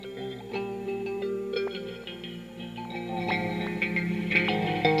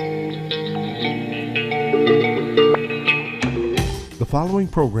following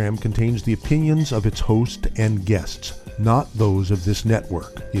program contains the opinions of its host and guests, not those of this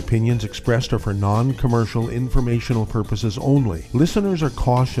network. The opinions expressed are for non-commercial informational purposes only. Listeners are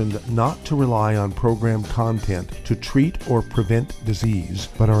cautioned not to rely on program content to treat or prevent disease,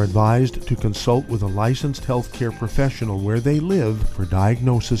 but are advised to consult with a licensed healthcare professional where they live for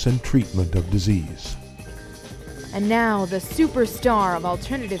diagnosis and treatment of disease. And now, the superstar of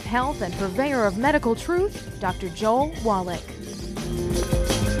alternative health and purveyor of medical truth, Dr. Joel Wallach.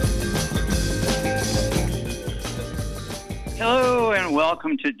 Hello and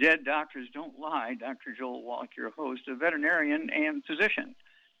welcome to Dead Doctors Don't Lie. Dr. Joel Wallach, your host, a veterinarian and physician.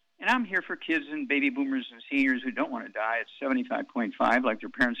 And I'm here for kids and baby boomers and seniors who don't want to die at 75.5 like their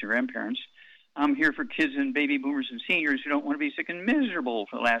parents and grandparents. I'm here for kids and baby boomers and seniors who don't want to be sick and miserable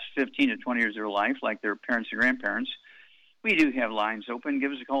for the last 15 to 20 years of their life like their parents and grandparents. We do have lines open.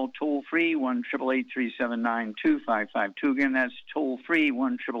 Give us a call toll-free, 1-888-379-2552. Again, that's toll-free,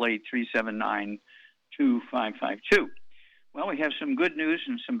 1-888-379-2552. Well, we have some good news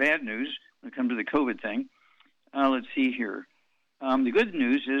and some bad news when it comes to the COVID thing. Let's see here. The good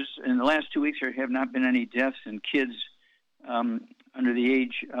news is in the last 2 weeks there have not been any deaths in kids under the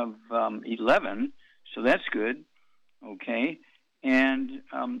age of 11, so that's good, okay? And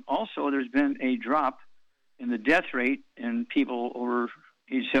also there's been a drop in the death rate in people over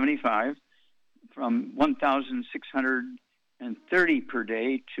age 75 from 1,630 per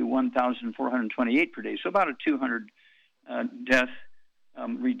day to 1,428 per day, so about a 200 death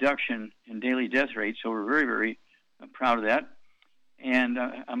reduction in daily death rate, so we're very, very proud of that. And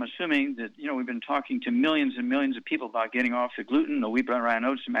I'm assuming that, we've been talking to millions and millions of people about getting off the gluten, the wheat, brown, rye, and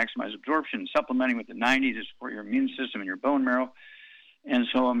oats to maximize absorption, supplementing with the 90 to support your immune system and your bone marrow. And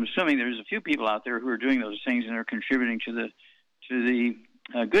so I'm assuming there's a few people out there who are doing those things and are contributing to the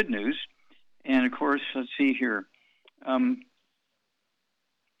good news. And, of course, let's see here.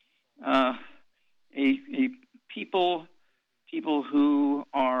 People who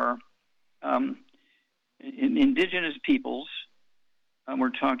are indigenous peoples, we're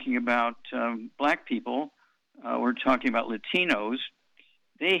talking about black people, we're talking about Latinos,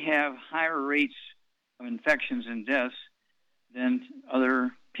 they have higher rates of infections and deaths than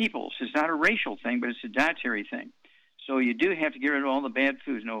other peoples. It's not a racial thing, but it's a dietary thing. So you do have to get rid of all the bad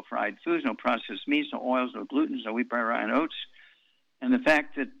foods, no fried foods, no processed meats, no oils, no glutens, no wheat, brown, rye, and oats. And the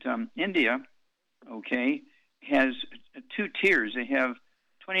fact that India, has two tiers. They have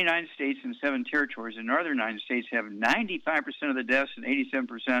 29 states and 7 territories. The northern 9 states have 95% of the deaths and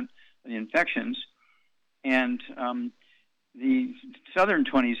 87% of the infections. And the southern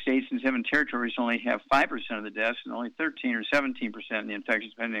 20 states and 7 territories only have 5% of the deaths and only 13 or 17% of the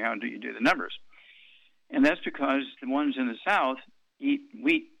infections, depending on how you do the numbers. And that's because the ones in the south eat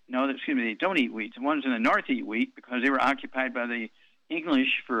wheat. They don't eat wheat. The ones in the north eat wheat because they were occupied by the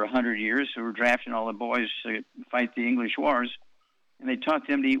English for 100 years, who were drafting all the boys to fight the English wars. And they taught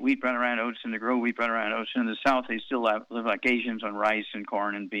them to eat wheat, brown, rye, and oats, and to grow wheat, brown, rye, and oats. And in the South, they still live like Asians on rice and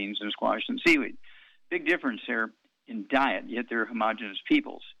corn and beans and squash and seaweed. Big difference there in diet, yet they're homogeneous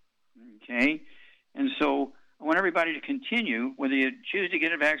peoples. Okay? And so I want everybody to continue, whether you choose to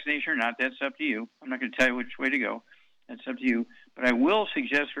get a vaccination or not, that's up to you. I'm not going to tell you which way to go. That's up to you. But I will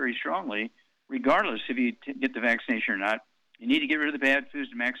suggest very strongly, regardless if you get the vaccination or not, you need to get rid of the bad foods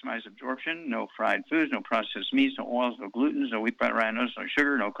to maximize absorption. No fried foods, no processed meats, no oils, no glutens, no wheat, brown, rye, and oats, no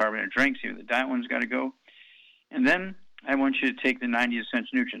sugar, no carbonated drinks. Even the diet one's got to go. And then I want you to take the 90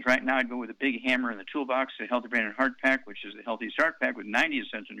 essential nutrients. Right now, I'd go with a big hammer in the toolbox, the Healthy Brain and Heart Pack, which is the Healthy Start Pack with 90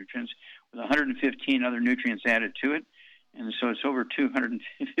 essential nutrients, with 115 other nutrients added to it. And so it's over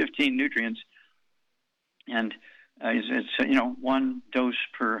 215 nutrients. And it's 1 dose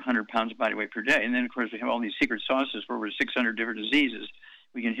per 100 pounds of body weight per day. And then, of course, we have all these secret sauces for over 600 different diseases.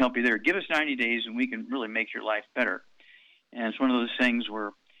 We can help you there. Give us 90 days, and we can really make your life better. And it's one of those things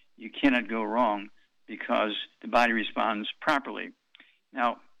where you cannot go wrong because the body responds properly.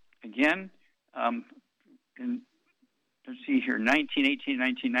 Now, again, let's see here,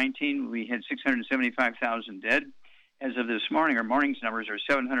 1919, we had 675,000 dead. As of this morning, our morning's numbers are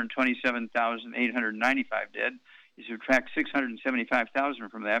 727,895 dead. You subtract 675,000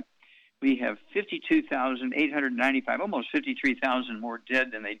 from that, we have 52,895, almost 53,000 more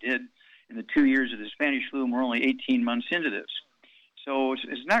dead than they did in the 2 years of the Spanish flu, and we're only 18 months into this. So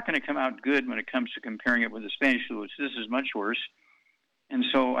it's not going to come out good when it comes to comparing it with the Spanish flu. This is much worse. And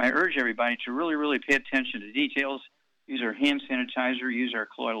so I urge everybody to really, really pay attention to details. Use our hand sanitizer, use our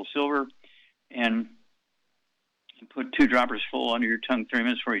colloidal silver, and put 2 droppers full under your tongue 3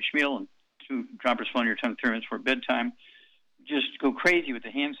 minutes for each meal and 2 droppers full under your tongue 3 minutes for bedtime. Just go crazy with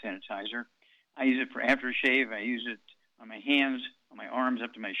the hand sanitizer. I use it for aftershave. I use it on my hands, on my arms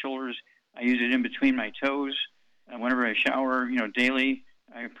up to my shoulders. I use it in between my toes. Whenever I shower, daily,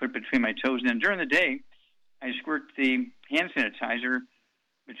 I put it between my toes. And then during the day, I squirt the hand sanitizer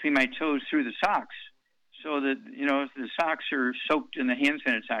between my toes through the socks, so that, if the socks are soaked in the hand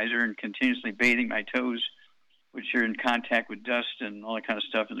sanitizer and continuously bathing my toes, which are in contact with dust and all that kind of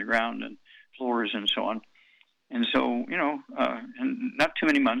stuff in the ground and floors and so on. And so, in not too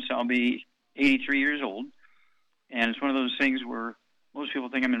many months, I'll be 83 years old. And it's one of those things where most people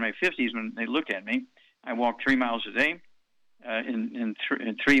think I'm in my 50s when they look at me. I walk 3 miles a day in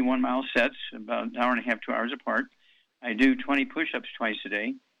 3 1-mile sets, about an hour and a half, 2 hours apart. I do 20 push-ups twice a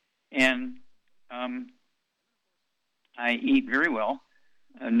day. And I eat very well.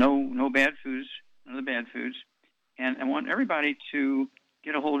 No bad foods, none of the bad foods. And I want everybody to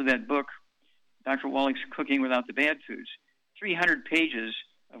get a hold of that book, Dr. Wallach's Cooking Without the Bad Foods. 300 pages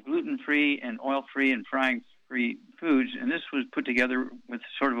of gluten-free and oil-free and frying-free foods. And this was put together with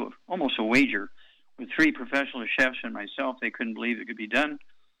sort of almost a wager with 3 professional chefs and myself. They couldn't believe it could be done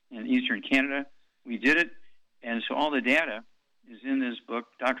in Eastern Canada. We did it. And so all the data is in this book,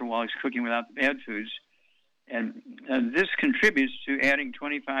 Dr. Wallach's Cooking Without the Bad Foods. And this contributes to adding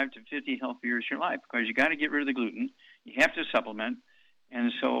 25 to 50 healthy years to your life, because you got to get rid of the gluten. You have to supplement.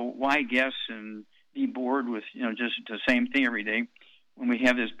 And so why guess and be bored with, just the same thing every day when we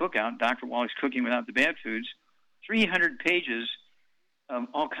have this book out, Dr. Wallach's Cooking Without the Bad Foods, 300 pages of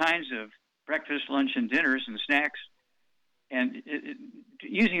all kinds of breakfast, lunch, and dinners and snacks. And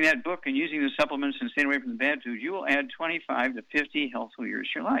using that book and using the supplements and staying away from the bad food, you will add 25 to 50 healthful years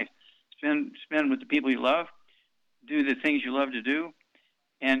to your life. Spend with the people you love, do the things you love to do,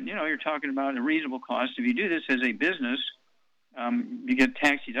 and you're talking about a reasonable cost. If you do this as a business, you get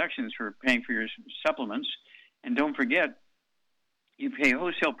tax deductions for paying for your supplements, and don't forget, you pay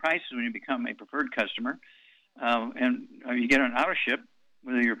wholesale prices when you become a preferred customer, and you get an auto ship.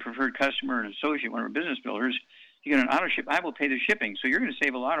 Whether you're a preferred customer or an associate, one of our business builders, you get an auto ship. I will pay the shipping, so you're going to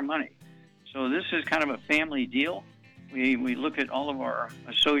save a lot of money. So this is kind of a family deal. We look at all of our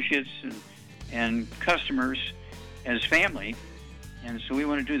associates and customers as family, and so we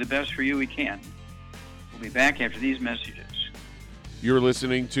want to do the best for you we can. We'll be back after these messages. You're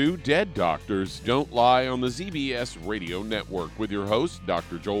listening to Dead Doctors Don't Lie on the ZBS Radio Network with your host,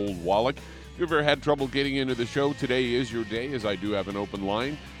 Dr. Joel Wallach. If you've ever had trouble getting into the show, today is your day, as I do have an open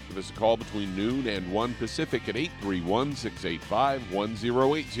line. Give us a call between noon and 1 Pacific at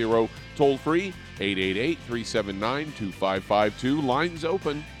 831-685-1080. Toll free, 888-379-2552. Lines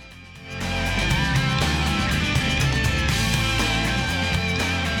open.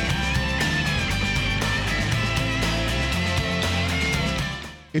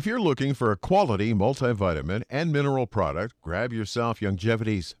 If you're looking for a quality multivitamin and mineral product, grab yourself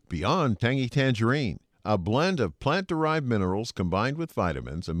Youngevity's Beyond Tangy Tangerine. A blend of plant-derived minerals combined with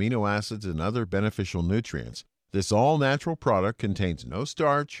vitamins, amino acids, and other beneficial nutrients. This all-natural product contains no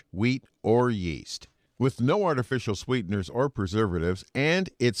starch, wheat, or yeast. With no artificial sweeteners or preservatives, and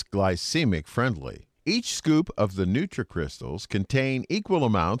it's glycemic friendly. Each scoop of the NutriCrystals contain equal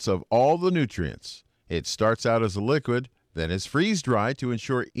amounts of all the nutrients. It starts out as a liquid, then is freeze-dried to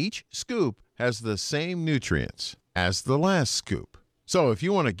ensure each scoop has the same nutrients as the last scoop. So if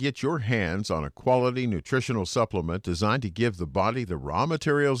you want to get your hands on a quality nutritional supplement designed to give the body the raw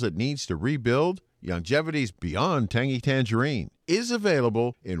materials it needs to rebuild, Youngevity's Beyond Tangy Tangerine is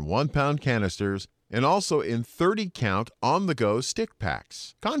available in 1-pound canisters and also in 30-count on-the-go stick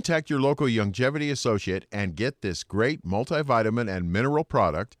packs. Contact your local Youngevity associate and get this great multivitamin and mineral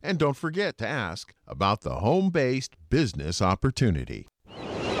product, and don't forget to ask about the home-based business opportunity.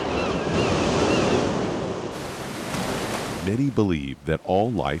 Many believe that all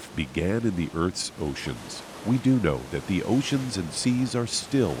life began in the Earth's oceans. We do know that the oceans and seas are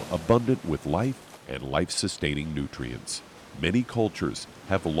still abundant with life and life-sustaining nutrients. Many cultures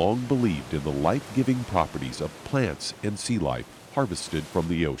have long believed in the life-giving properties of plants and sea life harvested from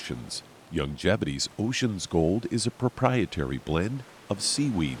the oceans. Youngevity's Ocean's Gold is a proprietary blend of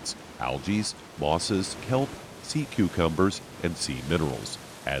seaweeds, algae, mosses, kelp, sea cucumbers, and sea minerals,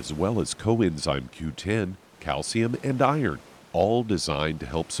 as well as coenzyme Q10, calcium, and iron, all designed to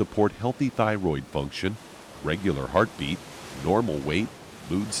help support healthy thyroid function, regular heartbeat, normal weight,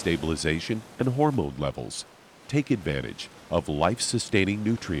 mood stabilization, and hormone levels. Take advantage of life-sustaining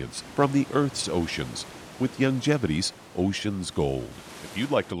nutrients from the Earth's oceans with Youngevity's Ocean's Gold. If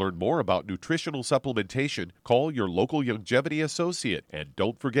you'd like to learn more about nutritional supplementation, call your local Youngevity associate, and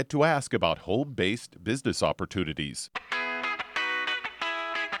don't forget to ask about home-based business opportunities.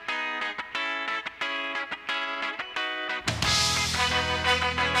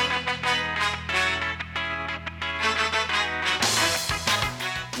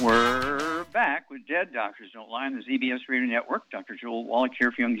 said, Doctors Don't Lie on the ZBS Radio Network. Dr. Joel Wallach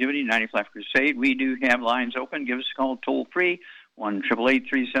here for Youngevity, 90 Life Crusade. We do have lines open. Give us a call toll-free,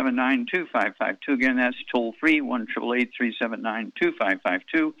 1-888-379-2552. Again, that's toll-free,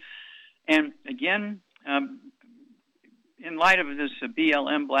 1-888-379-2552. And again, in light of this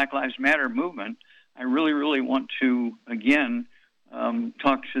BLM, Black Lives Matter movement, I really, really want to, again,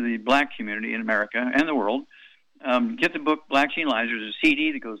 talk to the black community in America and the world. Get the book Black Gene Lies. There's a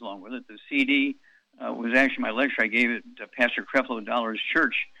CD that goes along with it. The CD was actually my lecture I gave at Pastor Creflo Dollar's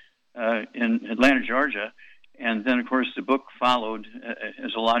church in Atlanta, Georgia. And then, of course, the book followed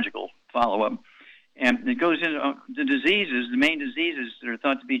as a logical follow-up. And it goes into the diseases, the main diseases that are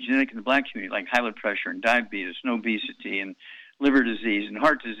thought to be genetic in the black community, like high blood pressure and diabetes and obesity and liver disease and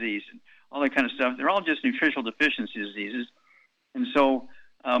heart disease and all that kind of stuff. They're all just nutritional deficiency diseases. And so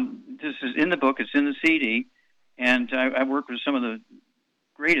this is in the book. It's in the CD. And I work with some of the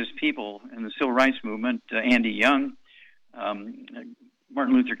greatest people in the civil rights movement, Andy Young,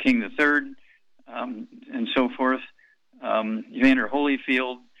 Martin Luther King III, and so forth, Evander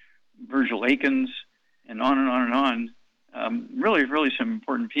Holyfield, Virgil Akins, and on and on and on. Really, really some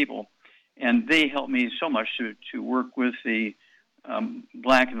important people. And they helped me so much to work with the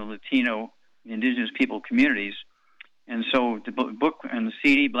black and the Latino, the indigenous people communities. And so the book and the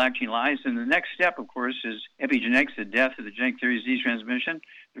CD, Black Gene Lies, and the next step, of course, is Epigenetics, the Death of the Genetic Theory of Disease Transmission.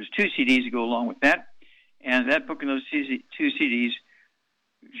 There's 2 CDs that go along with that. And that book and those 2 CDs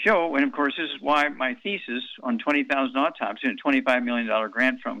show, and of course, this is why my thesis on 20,000 autopsies and a $25 million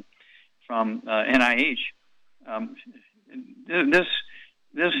grant from NIH, this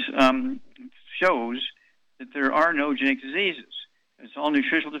shows that there are no genetic diseases. It's all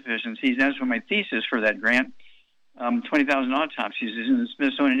nutritional deficiencies. That's why my thesis for that grant, 20,000 autopsies, is in the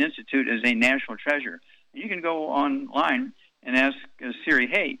Smithsonian Institute as a national treasure. You can go online and ask Siri,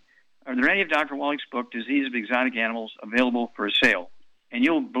 hey, are there any of Dr. Wallach's book, Disease of Exotic Animals, available for sale? And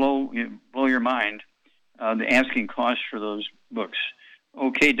you'll blow your mind, the asking cost for those books.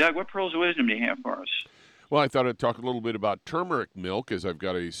 Okay, Doug, what pearls of wisdom do you have for us? Well, I thought I'd talk a little bit about turmeric milk, as I've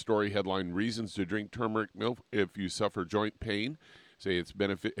got a story headline, Reasons to Drink Turmeric Milk If You Suffer Joint Pain. Say it's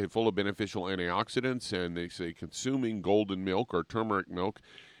full of beneficial antioxidants, and they say consuming golden milk or turmeric milk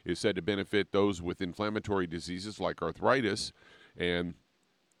is said to benefit those with inflammatory diseases like arthritis. And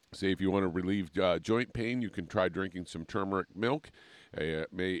say if you want to relieve joint pain, you can try drinking some turmeric milk.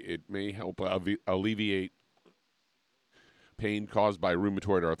 It may help alleviate pain caused by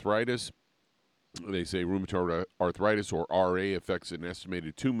rheumatoid arthritis. They say rheumatoid arthritis, or RA, affects an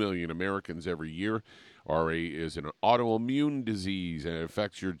estimated 2 million Americans every year. RA is an autoimmune disease, and it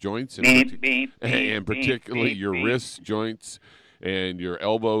affects your joints and particularly your wrists, joints, and your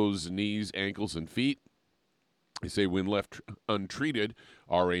elbows, knees, ankles, and feet. They say when left untreated,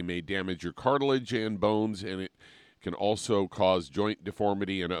 RA may damage your cartilage and bones, and it can also cause joint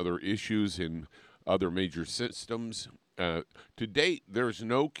deformity and other issues in other major systems. To date, there's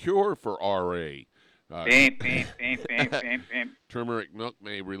no cure for RA. Turmeric milk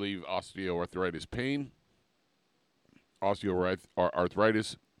may relieve osteoarthritis pain.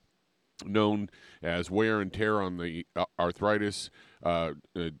 Osteoarthritis, known as wear and tear on the arthritis or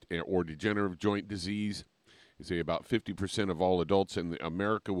degenerative joint disease. They say about 50% of all adults in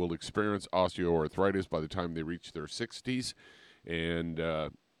America will experience osteoarthritis by the time they reach their 60s. And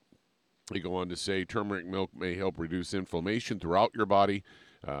they go on to say turmeric milk may help reduce inflammation throughout your body.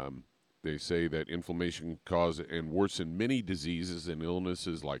 They say that inflammation cause and worsen many diseases and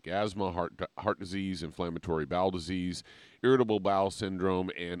illnesses like asthma, heart disease, inflammatory bowel disease, irritable bowel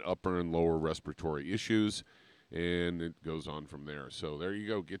syndrome, and upper and lower respiratory issues. And it goes on from there. So there you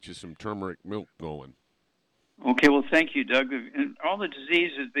go. Get you some turmeric milk going. Okay, well, thank you, Doug. And all the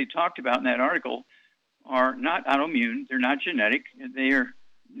diseases they talked about in that article are not autoimmune. They're not genetic. They are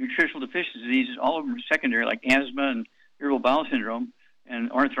nutritional deficiency diseases. All of them are secondary, like asthma and irritable bowel syndrome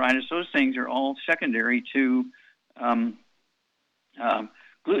and arthritis. Those things are all secondary to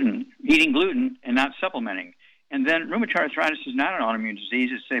gluten, eating gluten and not supplementing. And then rheumatoid arthritis is not an autoimmune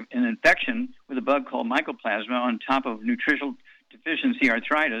disease. It's an infection with a bug called mycoplasma on top of nutritional deficiency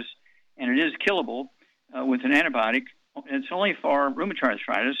arthritis, and it is killable with an antibiotic. It's only for rheumatoid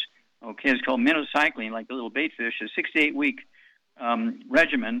arthritis. Okay, it's called minocycline, like the little bait fish, a 6 to 8 week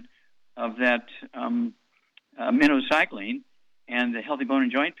regimen of that minocycline and the Healthy Bone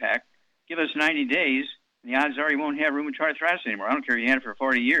and Joint Pack. Give us 90 days, and the odds are you won't have rheumatoid arthritis anymore. I don't care if you had it for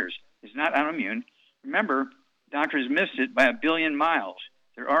 40 years. It's not autoimmune. Remember, doctors missed it by 1 billion miles.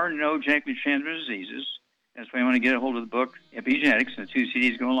 There are no genetically transmitted diseases. That's why I want to get a hold of the book, Epigenetics, and the 2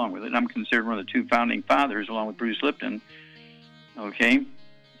 CDs go along with it. I'm considered one of the 2 founding fathers, along with Bruce Lipton. Okay?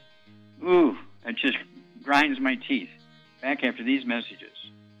 Ooh, It just grinds my teeth. Back after these messages.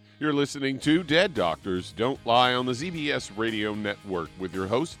 You're listening to Dead Doctors Don't Lie on the ZBS Radio Network with your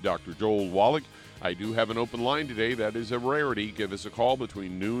host, Dr. Joel Wallach. I do have an open line today. That is a rarity. Give us a call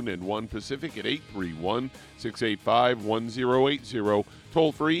between noon and 1 Pacific at 831-685-1080.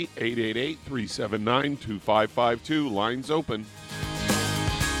 Toll free, 888-379-2552. Lines open.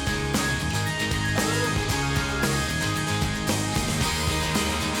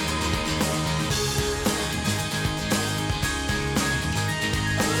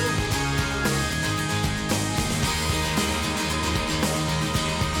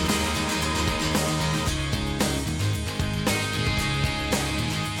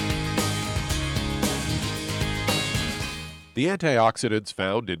 The antioxidants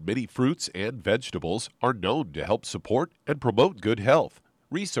found in many fruits and vegetables are known to help support and promote good health.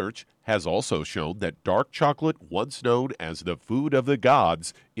 Research has also shown that dark chocolate, once known as the food of the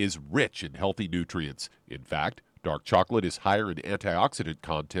gods, is rich in healthy nutrients. In fact, dark chocolate is higher in antioxidant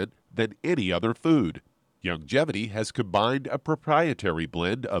content than any other food. Youngevity has combined a proprietary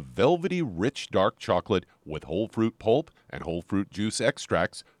blend of velvety rich dark chocolate with whole fruit pulp and whole fruit juice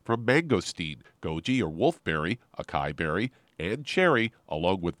extracts from mangosteen, goji or wolfberry, acai berry, and cherry,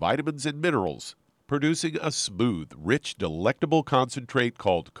 along with vitamins and minerals, producing a smooth, rich, delectable concentrate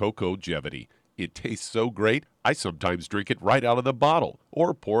called Cocogevity. It tastes so great, I sometimes drink it right out of the bottle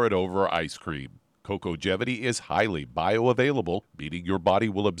or pour it over ice cream. Cocogevity is highly bioavailable, meaning your body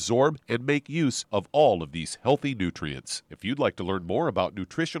will absorb and make use of all of these healthy nutrients. If you'd like to learn more about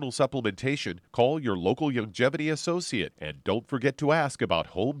nutritional supplementation, call your local Youngevity associate and don't forget to ask about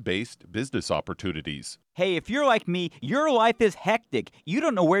home-based business opportunities. Hey, if you're like me, your life is hectic. You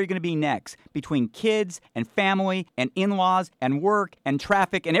don't know where you're going to be next. Between kids and family and in-laws and work and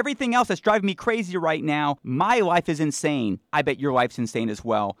traffic and everything else that's driving me crazy right now, my life is insane. I bet your life's insane as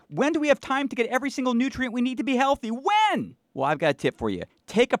well. When do we have time to get every single nutrient we need to be healthy? When? Well, I've got a tip for you.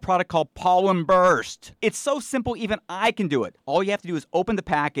 Take a product called Pollen Burst. It's so simple, even I can do it. All you have to do is open the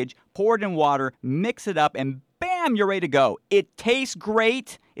package, pour it in water, mix it up, and bam, you're ready to go. It tastes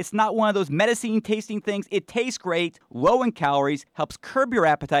great. It's not one of those medicine-tasting things. It tastes great, low in calories, helps curb your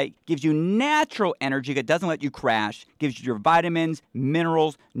appetite, gives you natural energy that doesn't let you crash, gives you your vitamins,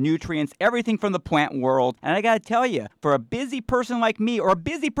 minerals, nutrients, everything from the plant world. And I got to tell you, for a busy person like me or a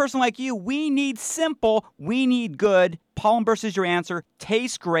busy person like you, we need simple, we need good. Pollen Burst is your answer.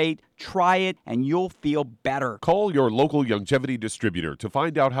 Tastes great. Try it, and you'll feel better. Call your local Youngevity distributor to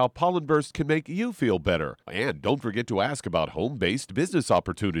find out how Pollen Burst can make you feel better. And don't forget to ask about home-based business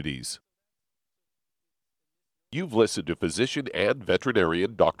opportunities. You've listened to physician and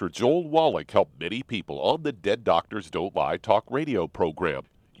veterinarian Dr. Joel Wallach help many people on the Dead Doctors Don't Lie talk radio program.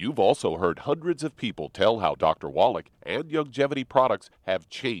 You've also heard hundreds of people tell how Dr. Wallach and Youngevity products have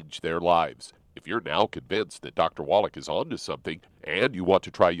changed their lives. If you're now convinced that Dr. Wallach is onto something and you want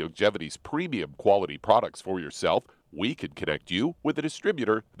to try Youngevity's premium quality products for yourself, we can connect you with a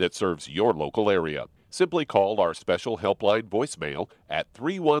distributor that serves your local area. Simply call our special helpline voicemail at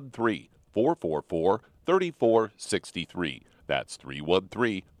 313-444-3463. That's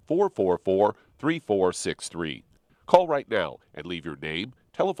 313-444-3463. Call right now and leave your name,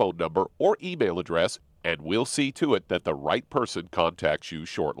 telephone number, or email address, and we'll see to it that the right person contacts you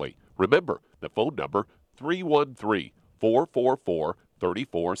shortly. Remember, the phone number,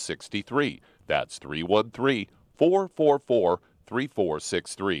 313-444-3463. That's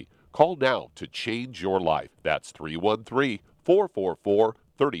 313-444-3463. Call now to change your life. That's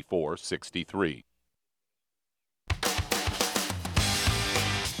 313-444-3463.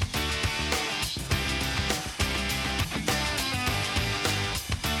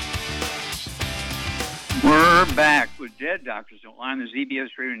 We're back with Dead Doctors Don't Lie on the ZBS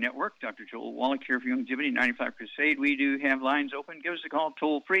Radio Network. Dr. Joel Wallach here for Youngevity 95 Crusade. We do have lines open. Give us a call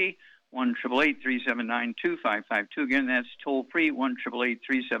toll free, 1-888-379-2552. Again, that's toll free,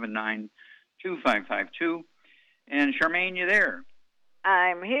 1-888-379-2552. And Charmaine, you there?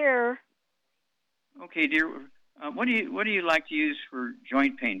 I'm here. Okay, dear. What do you like to use for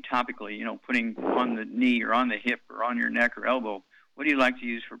joint pain topically? You know, putting on the knee or on the hip or on your neck or elbow. What do you like to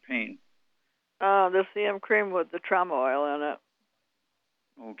use for pain? The CM cream with the trauma oil in it.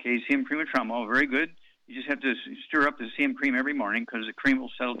 Okay, CM cream with trauma oil, very good. You just have to stir up the CM cream every morning because the cream will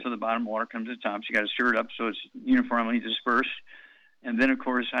settle to the bottom, water comes to the top. So you got to stir it up so it's uniformly dispersed. And then, of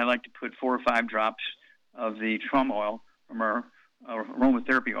course, I like to put 4 or 5 drops of the trauma oil from our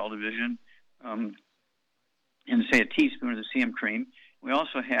aromatherapy oil division in, say, a teaspoon of the CM cream. We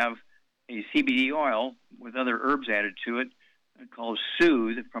also have a CBD oil with other herbs added to it called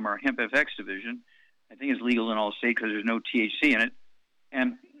Soothe from our Hemp FX division. I think it's legal in all states because there's no THC in it.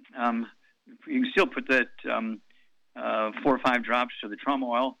 And you can still put that 4 or 5 drops of the trauma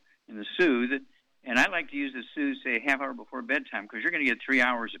oil in the Soothe. And I like to use the Soothe, say, a half hour before bedtime, because you're going to get 3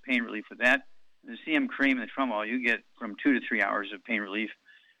 hours of pain relief for that. The CM cream and the trauma oil, you get from 2 to 3 hours of pain relief.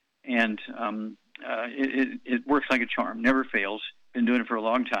 And it works like a charm, never fails. Been doing it for a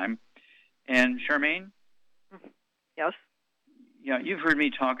long time. And Charmaine? Yes? Yeah, you've heard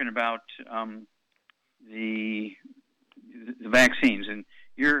me talking about the vaccines, and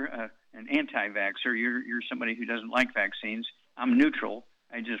you're an anti-vaxxer. You're somebody who doesn't like vaccines. I'm neutral.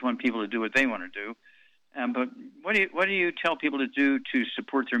 I just want people to do what they want to do. But what do you tell people to do to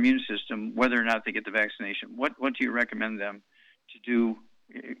support their immune system, whether or not they get the vaccination? What do you recommend them to do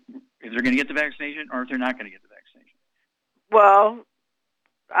if they're going to get the vaccination or if they're not going to get the vaccination? Well,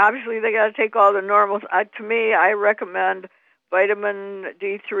 obviously they got to take all the normals. To me, I recommend vitamin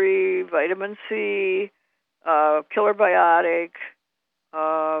D3, vitamin C, Killer Biotic,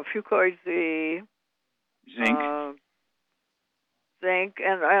 Fucoid Z, zinc,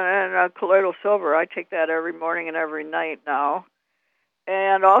 and colloidal silver. I take that every morning and every night now.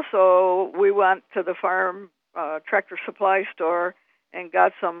 And also, we went to the farm tractor supply store and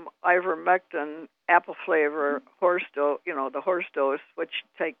got some ivermectin apple flavor horse dose, the horse dose, which you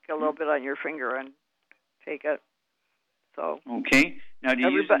take a little bit on your finger and take it. So okay. Now, do you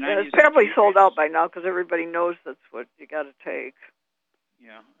use the 90 it's probably sold out by now because everybody knows that's what you got to take.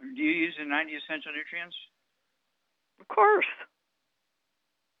 Yeah. Do you use the 90 essential nutrients? Of course.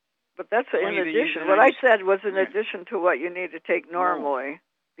 But that's in addition. What I said was in addition to what you need to take normally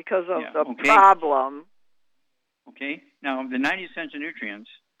because of the problem. Okay. Now, the 90 essential nutrients,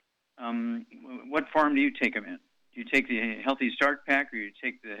 what form do you take them in? Do you take the Healthy Start Pack or you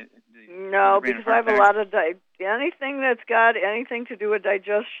take the No, because I have a lot of anything that's got anything to do with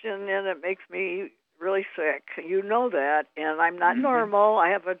digestion in it makes me really sick. You know that, and I'm not normal. I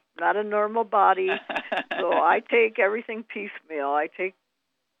have not a normal body, so I take everything piecemeal. I take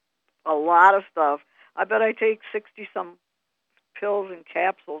a lot of stuff. I bet I take 60-some pills and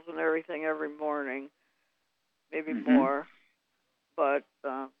capsules and everything every morning, maybe more. But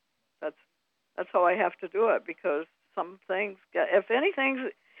that's how I have to do it because some things if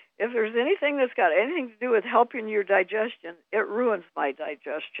there's anything that's got anything to do with helping your digestion, it ruins my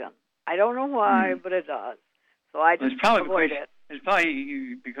digestion. I don't know why, but it does. So I just avoid it. It's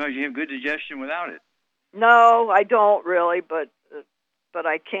probably because you have good digestion without it. No, I don't really, but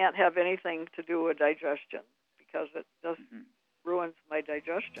I can't have anything to do with digestion because it just ruins my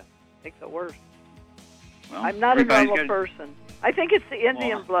digestion. Makes it worse. Well, I'm not a normal person. I think it's the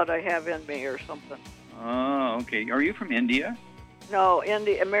Indian blood I have in me or something. Oh, okay. Are you from India? No,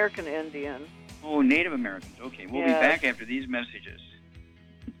 American Indian. Oh, Native Americans. Okay, we'll be back after these messages.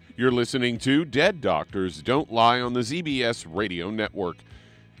 You're listening to Dead Doctors Don't Lie on the ZBS Radio Network.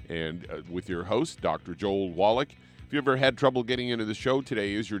 And with your host, Dr. Joel Wallach. If you ever had trouble getting into the show,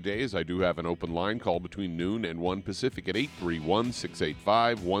 today is your day, as I do have an open line. Call between noon and 1 Pacific at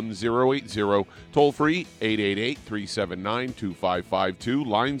 831-685-1080. Toll free, 888-379-2552.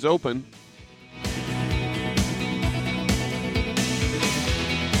 Lines open.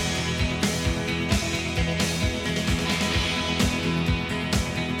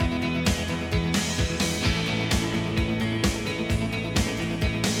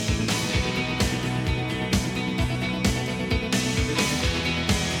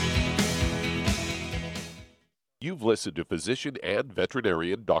 You've listened to physician and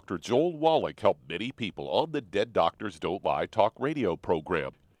veterinarian Dr. Joel Wallach help many people on the Dead Doctors Don't Lie talk radio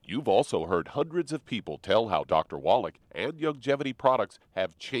program. You've also heard hundreds of people tell how Dr. Wallach and Youngevity products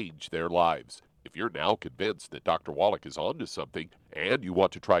have changed their lives. If you're now convinced that Dr. Wallach is onto something and you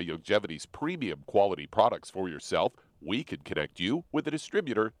want to try Youngevity's premium quality products for yourself, we can connect you with a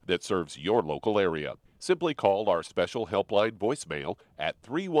distributor that serves your local area. Simply call our special helpline voicemail at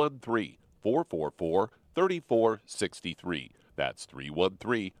 313-444-3463. That's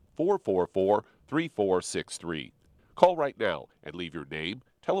 313-444-3463. Call right now and leave your name,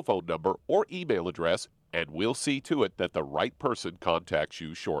 telephone number, or email address, and we'll see to it that the right person contacts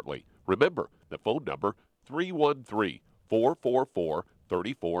you shortly. Remember, the phone number,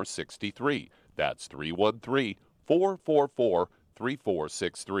 313-444-3463. That's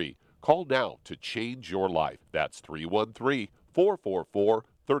 313-444-3463. Call now to change your life. That's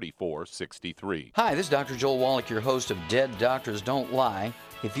 313-444-3463. Hi, this is Dr. Joel Wallach, your host of Dead Doctors Don't Lie.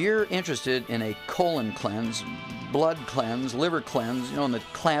 If you're interested in a colon cleanse, blood cleanse, liver cleanse, in the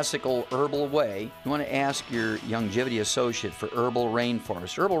classical herbal way, you want to ask your Youngevity associate for Herbal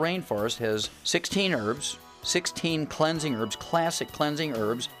Rainforest. Herbal Rainforest has 16 herbs, 16 cleansing herbs, classic cleansing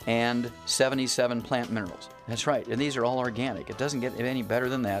herbs, and 77 plant minerals. That's right, and these are all organic. It doesn't get any better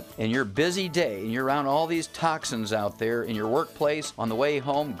than that. In your busy day, and you're around all these toxins out there in your workplace, on the way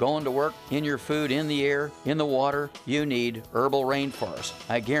home, going to work, in your food, in the air, in the water, you need Herbal Rainforest.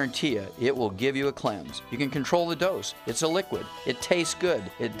 I guarantee you, it will give you a cleanse. You can control the dose. It's a liquid. It tastes good.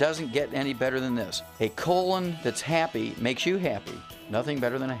 It doesn't get any better than this. A colon that's happy makes you happy. Nothing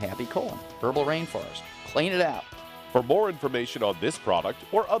better than a happy colon. Herbal Rainforest. Clean it out. For more information on this product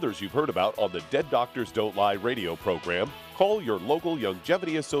or others you've heard about on the Dead Doctors Don't Lie radio program, call your local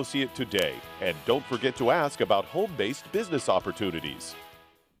Youngevity associate today. And don't forget to ask about home-based business opportunities.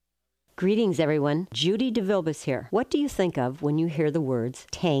 Greetings, everyone. Judy DeVilbus here. What do you think of when you hear the words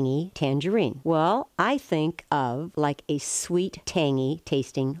tangy tangerine? Well, I think of like a sweet, tangy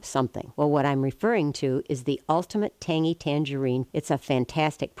tasting something. Well, what I'm referring to is the Ultimate Tangy Tangerine. It's a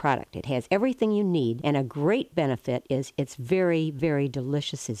fantastic product. It has everything you need, and a great benefit is it's very, very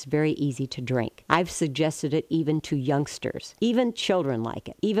delicious. It's very easy to drink. I've suggested it even to youngsters. Even children like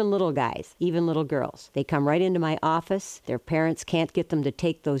it. Even little guys. Even little girls. They come right into my office. Their parents can't get them to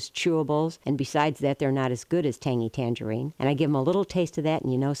take those chewable, and besides that, they're not as good as Tangy Tangerine. And I give them a little taste of that, and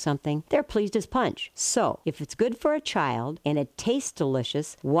you know something? They're pleased as punch. So, if it's good for a child and it tastes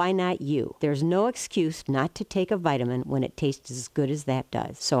delicious, why not you? There's no excuse not to take a vitamin when it tastes as good as that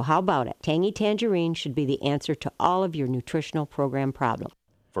does. So how about it? Tangy Tangerine should be the answer to all of your nutritional program problems.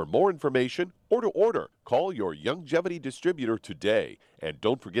 For more information or to order, call your Youngevity distributor today. And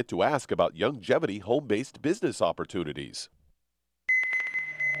don't forget to ask about Youngevity home-based business opportunities.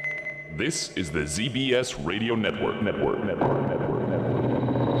 This is the ZBS Radio Network.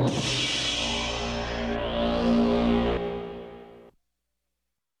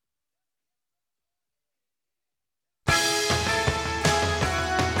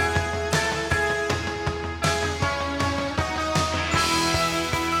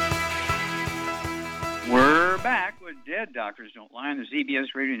 We're back with Dead Doctors Don't Lie on the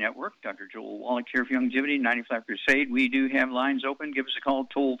ZBS Radio Network. Dr. Joel Wallach here for Youngevity, 95 Crusade. We do have lines open. Give us a call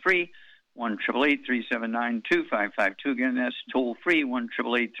toll-free, 1-888-379-2552. Again, that's toll-free,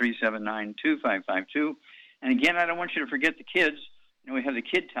 1-888-379-2552. And again, I don't want you to forget the kids. You know, we have the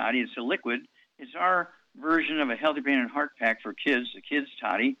Kid Toddy. It's a liquid. It's our version of a Healthy Brain and Heart Pack for kids, the Kids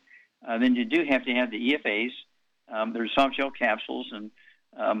Toddy. Then you do have to have the EFAs. They're soft gel capsules, and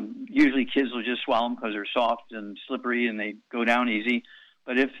usually kids will just swallow them because they're soft and slippery and they go down easy.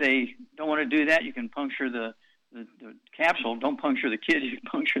 But if they don't want to do that, you can puncture the capsule. Don't puncture the kid, you can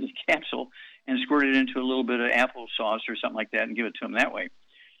puncture the capsule and squirt it into a little bit of applesauce or something like that and give it to them that way.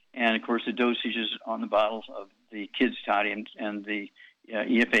 And, of course, the dosage is on the bottle of the Kids Toddy and the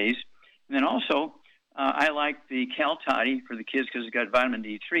EFAs. And then also, I like the Cal Toddy for the kids because it's got vitamin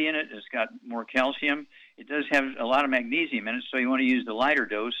D3 in it. It's got more calcium. It does have a lot of magnesium in it, so you want to use the lighter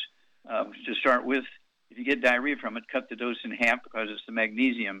dose to start with. If you get diarrhea from it, cut the dose in half because it's the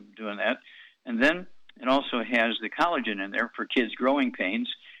magnesium doing that. And then it also has the collagen in there for kids' growing pains.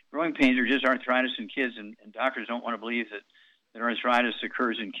 Growing pains are just arthritis in kids, and doctors don't want to believe that arthritis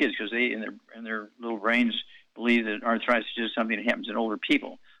occurs in kids because they, in their little brains, believe that arthritis is just something that happens in older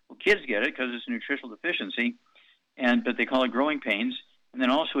people. Well, kids get it because it's a nutritional deficiency, but they call it growing pains. And then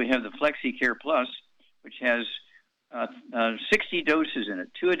also we have the FlexiCare Plus, which has 60 doses in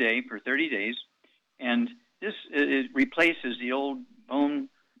it, 2 a day for 30 days. And this it replaces the old bone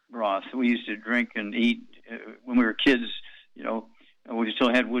broth that we used to drink and eat when we were kids. You know, we still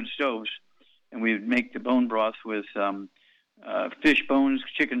had wood stoves, and we would make the bone broth with fish bones,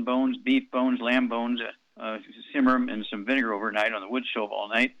 chicken bones, beef bones, lamb bones, simmer them in some vinegar overnight on the wood stove all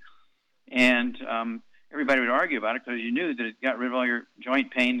night. And everybody would argue about it because you knew that it got rid of all your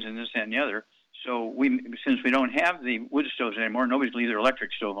joint pains and this, that, and the other. So since we don't have the wood stoves anymore, nobody's leave their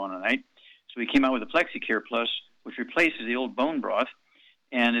electric stove on at night. So we came out with the FlexiCare Plus, which replaces the old bone broth.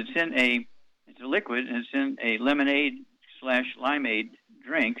 And it's a liquid, and it's in a lemonade/limeade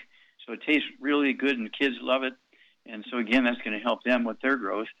drink. So it tastes really good, and kids love it. And so, again, that's going to help them with their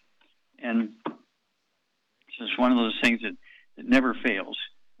growth. And it's just one of those things that never fails.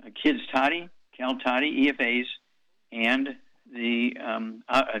 Kids Toddy, Cal Toddy, EFAs, and the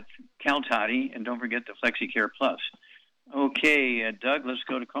Cal Toddy, and don't forget the FlexiCare Plus. Okay, Doug, let's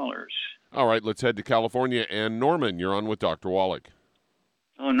go to callers. All right, let's head to California. And Norman, you're on with Dr. Wallach.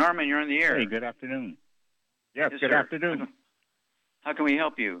 Hello, Norman, you're on the air. Hey, good afternoon. Yes, good sir. afternoon. How can we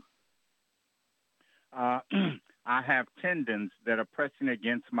help you? I have tendons that are pressing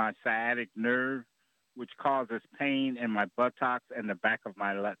against my sciatic nerve, which causes pain in my buttocks and the back of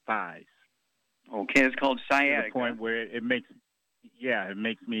my left thighs. Okay, it's called sciatic. To the point where it makes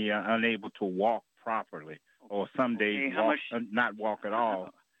me unable to walk properly. or some days not walk at all.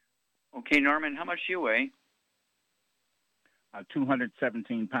 Okay, Norman, how much do you weigh?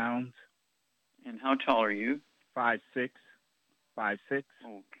 217 pounds. And how tall are you? 5'6".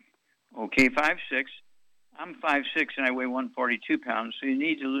 Okay, 5'6". I'm 5'6", and I weigh 142 pounds. So you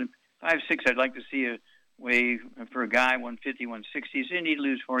need to lose 5'6". I'd like to see you weigh, for a guy, 150, 160. So you need to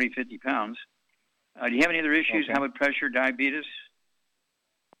lose 40, 50 pounds. Do you have any other issues? Okay. High blood pressure, diabetes?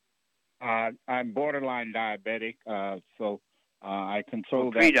 I'm borderline diabetic, so I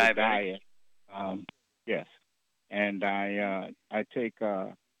control that pre-diabetic. diet. Yes, and I take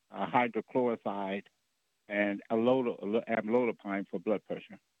hydrochlorothiazide and amlodipine for blood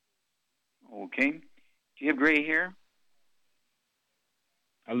pressure. Okay. Do you have gray hair?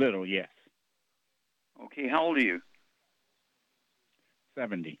 A little, yes. Okay. How old are you?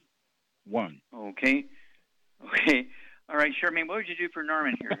 71. Okay. All right, Charmaine, what would you do for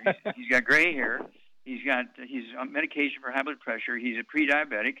Norman here? He's got gray hair. He's on medication for high blood pressure. He's a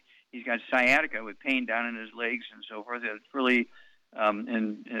pre-diabetic. He's got sciatica with pain down in his legs and so forth. It's really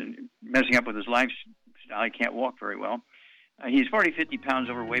and messing up with his lifestyle. He can't walk very well. He's 40, 50 pounds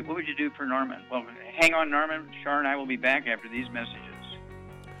overweight. What would you do for Norman? Well, hang on, Norman. Char and I will be back after these messages.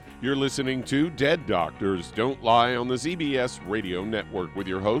 You're listening to Dead Doctors Don't Lie on the ZBS Radio Network with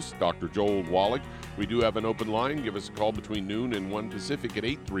your host, Dr. Joel Wallach. We do have an open line. Give us a call between noon and 1 Pacific at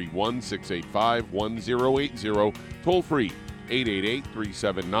 831-685-1080. Toll free,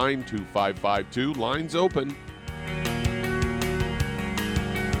 888-379-2552. Lines open.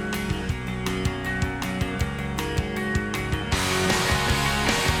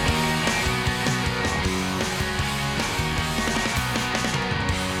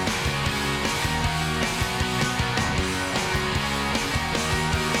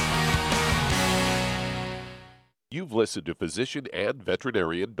 You've listened to physician and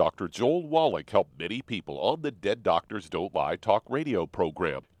veterinarian Dr. Joel Wallach help many people on the Dead Doctors Don't Lie talk radio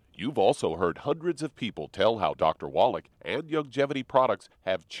program. You've also heard hundreds of people tell how Dr. Wallach and Youngevity products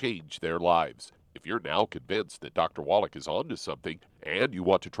have changed their lives. If you're now convinced that Dr. Wallach is onto something and you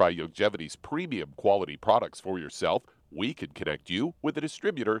want to try Youngevity's premium quality products for yourself, we can connect you with a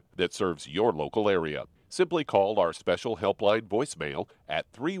distributor that serves your local area. Simply call our special helpline voicemail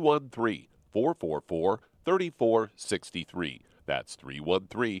at 313-444-3463. That's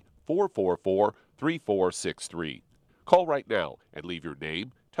 313-444-3463. Call right now and leave your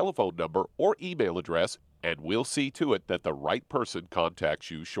name, telephone number, or email address, and we'll see to it that the right person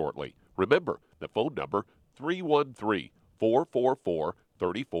contacts you shortly. Remember, the phone number,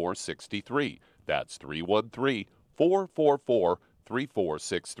 313-444-3463. That's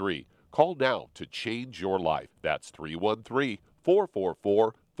 313-444-3463. Call now to change your life. That's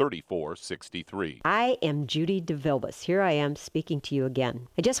 313-444-3463. I am Judy DeVilbus. Here I am speaking to you again.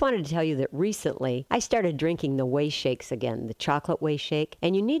 I just wanted to tell you that recently I started drinking the Whey Shakes again, the chocolate Whey Shake.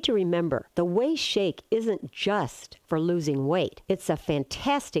 And you need to remember, the Whey Shake isn't just for losing weight. It's a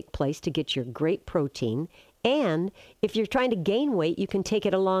fantastic place to get your great protein. And if you're trying to gain weight, you can take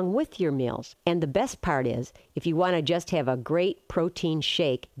it along with your meals. And the best part is, if you want to just have a great protein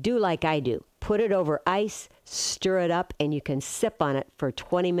shake, do like I do. Put it over ice, stir it up, and you can sip on it for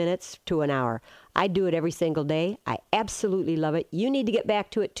 20 minutes to an hour. I do it every single day. I absolutely love it. You need to get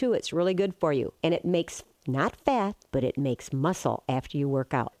back to it too. It's really good for you. And it makes not fat, but it makes muscle after you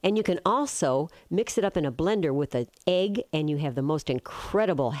work out. And you can also mix it up in a blender with an egg, and you have the most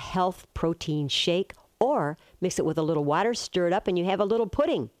incredible health protein shake. Or mix it with a little water, stir it up, and you have a little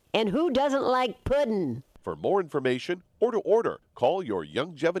pudding. And who doesn't like pudding? For more information or to order, call your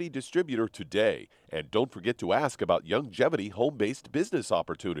Youngevity distributor today. And don't forget to ask about Youngevity home-based business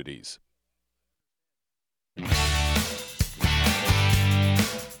opportunities.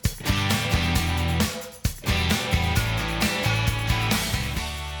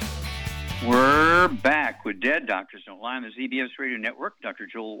 We're back with Dead Doctors Don't Lie on the ZBS Radio Network. Dr.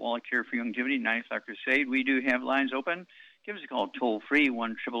 Joel Wallach here for Youngevity, 9th Crusade. We do have lines open. Give us a call toll-free,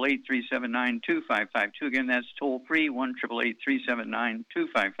 1-888-379-2552. Again, that's toll-free,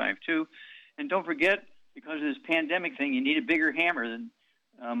 1-888-379-2552. And don't forget, because of this pandemic thing, you need a bigger hammer.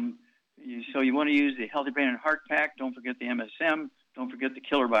 So you want to use the Healthy Brain and Heart Pack. Don't forget the MSM. Don't forget the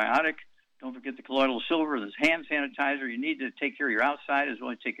Killer Biotic. Don't forget the colloidal silver, this hand sanitizer. You need to take care of your outside as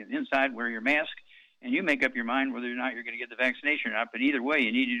well as take it inside, wear your mask, and you make up your mind whether or not you're going to get the vaccination or not. But either way,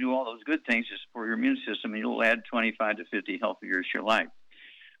 you need to do all those good things to support your immune system, and you'll add 25 to 50 healthy years to your life.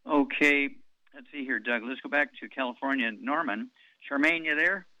 Okay, let's see here, Doug. Let's go back to California and Norman. Charmaine, you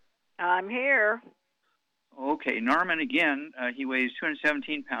there? I'm here. Okay, Norman, again, he weighs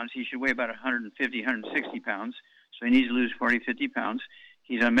 217 pounds. He should weigh about 150, 160 pounds, so he needs to lose 40, 50 pounds.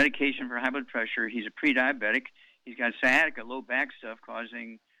 He's on medication for high blood pressure. He's a pre-diabetic. He's got sciatica, low back stuff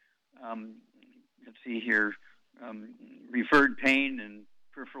causing, let's see here, referred pain and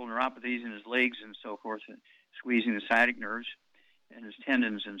peripheral neuropathies in his legs and so forth, and squeezing the sciatic nerves and his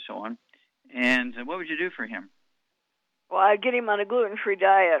tendons and so on. And what would you do for him? Well, I'd get him on a gluten-free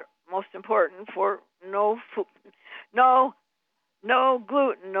diet. Most important, for no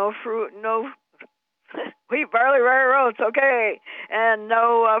gluten, no fruit, no wheat, barley, rye, oats, okay, and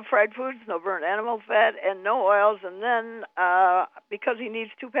no fried foods, no burnt animal fat, and no oils. And then, because he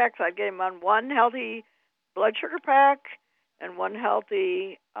needs 2 packs, I'd get him on 1 healthy blood sugar pack and 1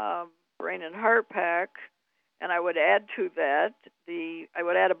 healthy brain and heart pack. And I would add to that I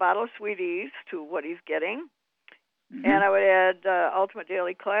would add a bottle of Sweeties to what he's getting. Mm-hmm. And I would add Ultimate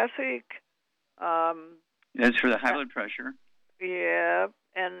Daily Classic. That's for the high blood pressure. Yeah,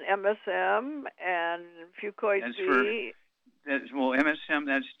 and MSM and Fucoid Z. MSM,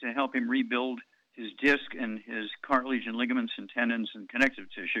 that's to help him rebuild his disc and his cartilage and ligaments and tendons and connective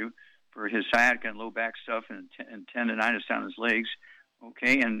tissue for his sciatica and low back stuff and tendonitis down his legs.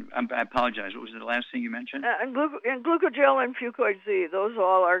 Okay, and I apologize. What was the last thing you mentioned? And Glucogel and Fucoid Z. Those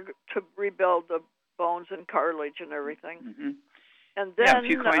all are to rebuild the bones and cartilage and everything. Mm-hmm. And then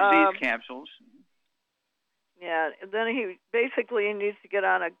Fucoid Z capsules. Yeah, and then he basically needs to get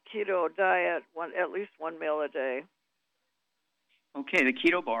on a keto diet, at least 1 meal a day. Okay, the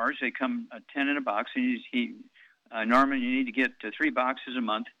keto bars, they come 10 in a box. And normally you need to get 3 boxes a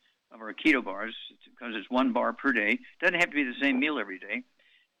month of our keto bars because it's 1 bar per day. Doesn't have to be the same meal every day,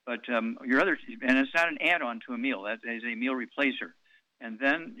 but and it's not an add-on to a meal. That is a meal replacer. And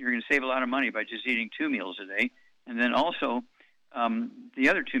then you're going to save a lot of money by just eating 2 meals a day. And then also the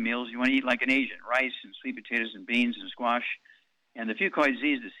other 2 meals you want to eat like an Asian: rice and sweet potatoes and beans and squash. And the Fucoid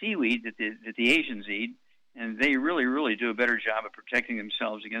Z is the seaweed that the Asians eat, and they really, really do a better job of protecting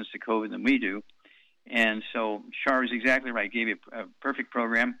themselves against the COVID than we do. And so Char is exactly right. Gave you a perfect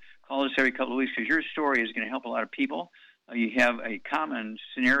program. Call us every couple of weeks because your story is going to help a lot of people. You have a common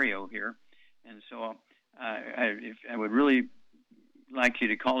scenario here. And so I would really like you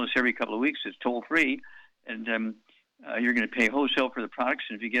to call us every couple of weeks. It's toll-free. And you're going to pay wholesale for the products.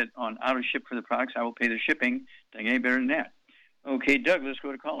 And if you get on auto-ship for the products, I will pay the shipping. Doesn't get any better than that. Okay, Doug, let's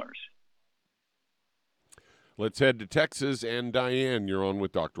go to callers. Let's head to Texas. And Diane, you're on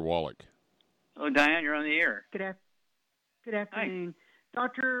with Dr. Wallach. Hello, Diane, you're on the air. Good afternoon. Hi.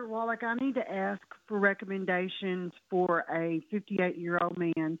 Dr. Wallach, I need to ask for recommendations for a 58-year-old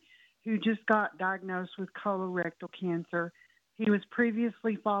man who just got diagnosed with colorectal cancer. He was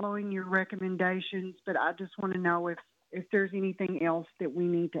previously following your recommendations, but I just want to know if there's anything else that we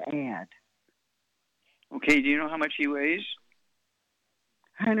need to add. Okay, do you know how much he weighs?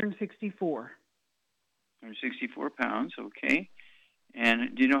 164. 164 pounds, okay.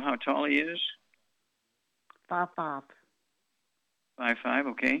 And do you know how tall he is? 5'5". 5'5",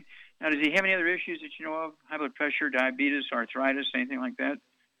 okay. Now, does he have any other issues that you know of? High blood pressure, diabetes, arthritis, anything like that?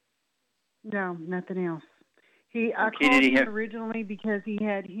 No, nothing else. I called him originally because he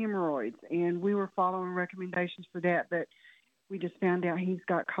had hemorrhoids, and we were following recommendations for that, but we just found out he's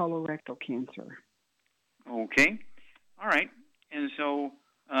got colorectal cancer. Okay. All right. And so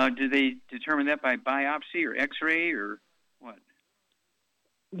do they determine that by biopsy or X-ray or what?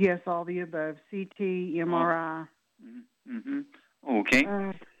 Yes, all the above. CT, MRI. Mm-hmm. Okay.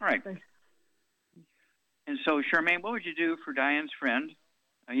 All right. And so, Charmaine, what would you do for Diane's friend?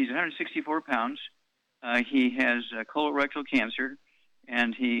 He's 164 pounds. He has colorectal cancer,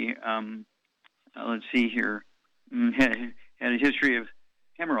 and he, let's see here, had a history of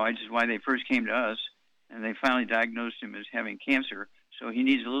hemorrhoids, is why they first came to us, and they finally diagnosed him as having cancer. So he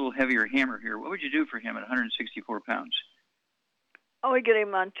needs a little heavier hammer here. What would you do for him at 164 pounds? I would get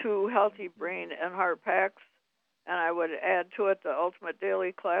him on 2 healthy brain and heart packs, and I would add to it the Ultimate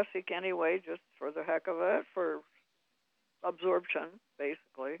Daily Classic anyway, just for the heck of it, for absorption,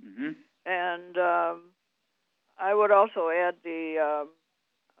 basically. Mm-hmm. And I would also add the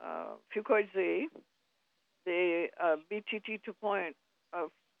Fucoid Z, the BTT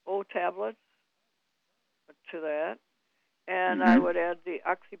 2.0 tablets to that. And I would add the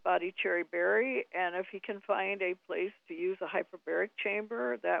Oxybody Cherry Berry, and if he can find a place to use a hyperbaric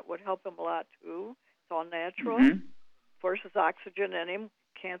chamber, that would help him a lot too. It's all natural, forces oxygen in him.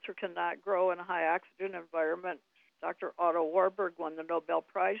 Cancer cannot grow in a high oxygen environment. Dr. Otto Warburg won the Nobel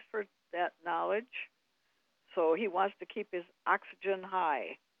Prize for that knowledge, so he wants to keep his oxygen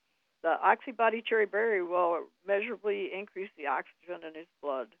high. The Oxybody Cherry Berry will measurably increase the oxygen in his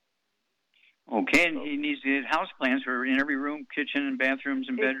blood. Okay, and he needs to get house plants for in every room, kitchen and bathrooms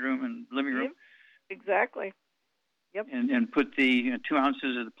and bedroom and living room. Exactly. Yep. And put the 2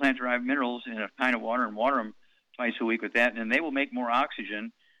 ounces of the plant-derived minerals in a pint of water and water them twice a week with that, and they will make more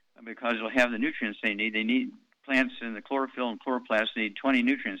oxygen because they'll have the nutrients they need. They need plants in the chlorophyll and chloroplast need 20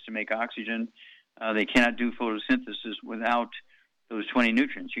 nutrients to make oxygen. They cannot do photosynthesis without those 20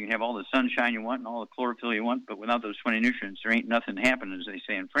 nutrients. You can have all the sunshine you want and all the chlorophyll you want, but without those 20 nutrients, there ain't nothing happening, as they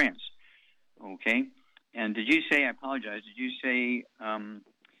say in France. Okay? And did you say, I apologize, did you say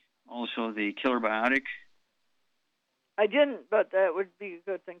also the killer biotic? I didn't, but that would be a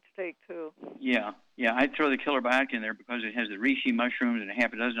good thing to take, too. Yeah, I'd throw the killer biotic in there because it has the reishi mushrooms and a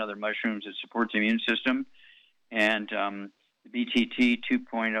half a dozen other mushrooms that support the immune system. And the BTT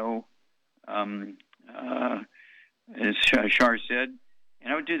 2.0, as Shar said.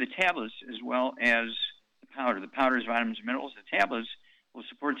 And I would do the tablets as well as the powder. The powder is vitamins and minerals. The tablets will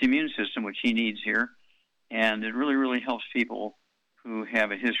support the immune system, which he needs here. And it really, really helps people who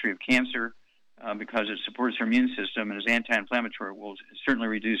have a history of cancer because it supports their immune system and is anti-inflammatory. It will certainly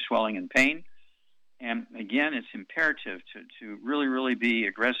reduce swelling and pain. And again, it's imperative to really, really be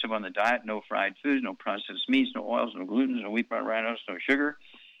aggressive on the diet. No fried foods, no processed meats, no oils, no gluten, no wheat, bran, rhinos, no sugar.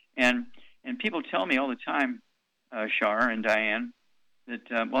 And people tell me all the time, Shar and Diane, that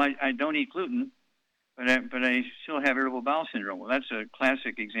I don't eat gluten, but I still have irritable bowel syndrome. Well, that's a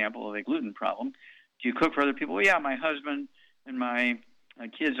classic example of a gluten problem. Do you cook for other people? Well, yeah, my husband and my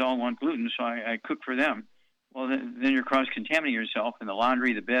kids all want gluten, so I cook for them. Well, then you're cross-contaminating yourself in the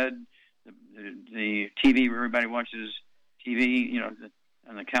laundry, the bed, the TV where everybody watches TV,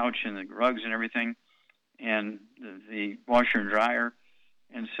 on the couch and the rugs and everything, and the washer and dryer,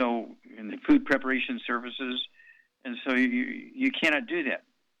 and so in the food preparation services, and so you cannot do that.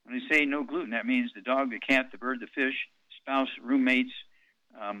 When I say no gluten, that means the dog, the cat, the bird, the fish, spouse, roommates,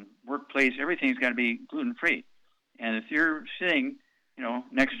 workplace, everything's got to be gluten-free. And if you're sitting,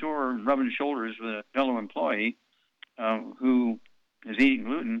 next door rubbing shoulders with a fellow employee who is eating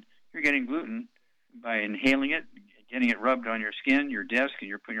gluten, you're getting gluten by inhaling it, getting it rubbed on your skin, your desk, and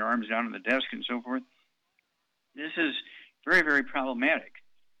you're putting your arms down on the desk and so forth. This is very, very problematic.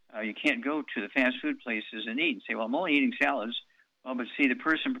 You can't go to the fast food places and eat and say, well, I'm only eating salads. Well, but see, the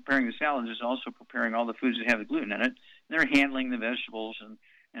person preparing the salads is also preparing all the foods that have the gluten in it. And they're handling the vegetables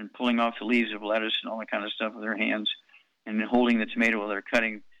and pulling off the leaves of lettuce and all that kind of stuff with their hands and holding the tomato while they're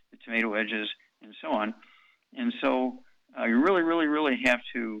cutting the tomato edges and so on. And so you really, really, really have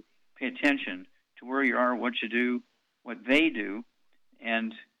to pay attention to where you are, what you do, what they do.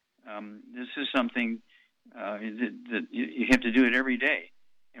 And this is something that you have to do it every day.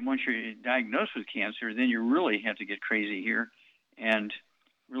 And once you're diagnosed with cancer, then you really have to get crazy here and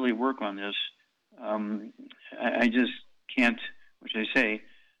really work on this. I just can't,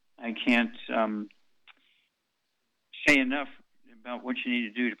 I can't say enough about what you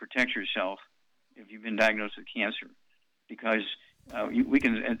need to do to protect yourself if you've been diagnosed with cancer. Because we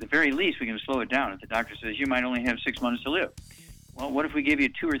can, at the very least, we can slow it down. If the doctor says you might only have 6 months to live, well, what if we give you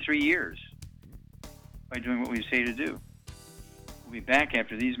 2 or 3 years by doing what we say to do? We'll be back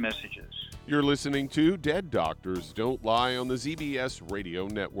after these messages. You're listening to Dead Doctors Don't Lie on the ZBS Radio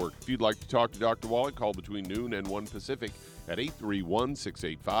Network. If you'd like to talk to Dr. Wallach, call between noon and 1 Pacific at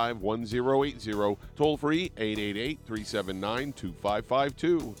 831-685-1080. Toll free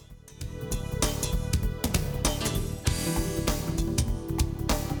 888-379-2552.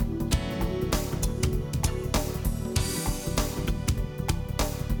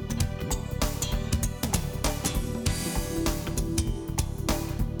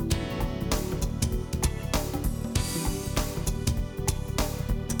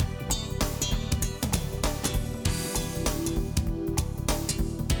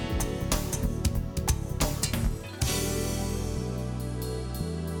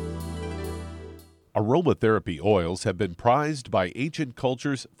 Aromatherapy oils have been prized by ancient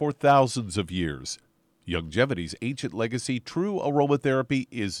cultures for thousands of years. Youngevity's ancient legacy, True Aromatherapy,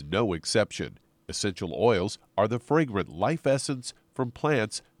 is no exception. Essential oils are the fragrant life essence from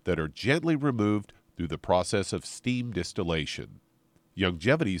plants that are gently removed through the process of steam distillation.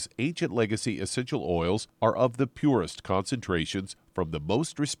 Youngevity's ancient legacy essential oils are of the purest concentrations from the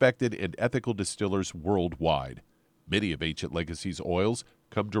most respected and ethical distillers worldwide. Many of Ancient Legacy's oils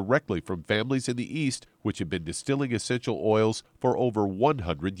come directly from families in the East which have been distilling essential oils for over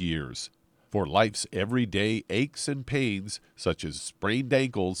 100 years. For life's everyday aches and pains, such as sprained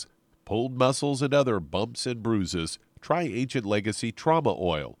ankles, pulled muscles, and other bumps and bruises, try Ancient Legacy Trauma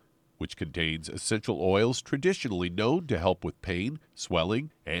Oil. which contains essential oils traditionally known to help with pain,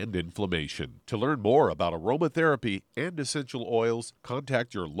 swelling, and inflammation. To learn more about aromatherapy and essential oils,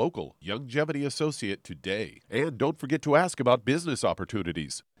 contact your local Youngevity associate today. And don't forget to ask about business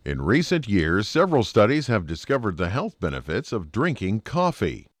opportunities. In recent years, several studies have discovered the health benefits of drinking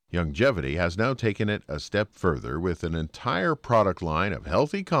coffee. Youngevity has now taken it a step further with an entire product line of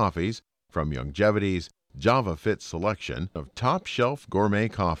healthy coffees from Youngevity's JavaFit selection of top-shelf gourmet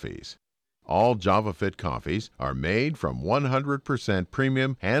coffees. All JavaFit coffees are made from 100%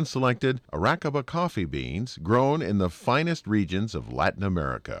 premium hand-selected Arabica coffee beans grown in the finest regions of Latin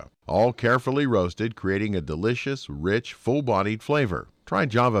America, all carefully roasted, creating a delicious, rich, full-bodied flavor. Try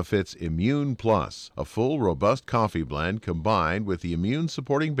JavaFit's Immune Plus, a full, robust coffee blend combined with the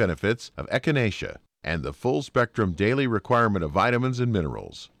immune-supporting benefits of echinacea and the full-spectrum daily requirement of vitamins and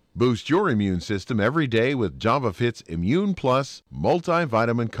minerals. Boost your immune system every day with JavaFit's Immune Plus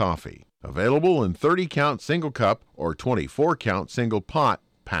multivitamin coffee. Available in 30-count single cup or 24-count single pot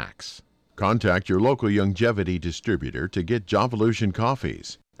packs. Contact your local Youngevity distributor to get Javalution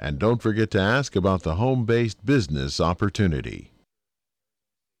coffees. And don't forget to ask about the home-based business opportunity.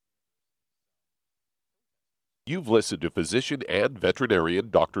 You've listened to physician and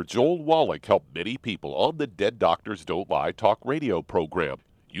veterinarian Dr. Joel Wallach help many people on the Dead Doctors Don't Lie talk radio program.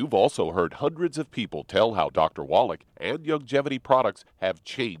 You've also heard hundreds of people tell how Dr. Wallach and Youngevity products have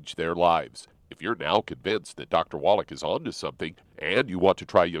changed their lives. If you're now convinced that Dr. Wallach is onto something and you want to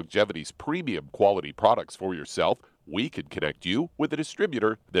try Youngevity's premium quality products for yourself, we can connect you with a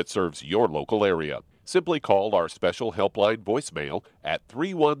distributor that serves your local area. Simply call our special helpline voicemail at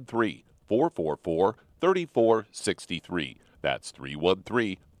 313-444-3463. That's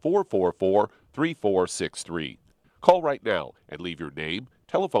 313-444-3463. Call right now and leave your name,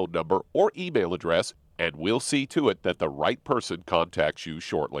 telephone number, or email address, and we'll see to it that the right person contacts you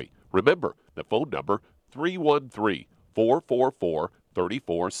shortly. Remember, the phone number,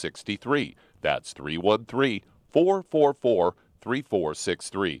 313-444-3463. That's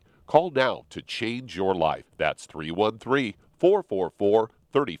 313-444-3463. Call now to change your life. That's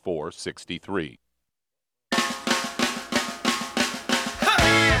 313-444-3463.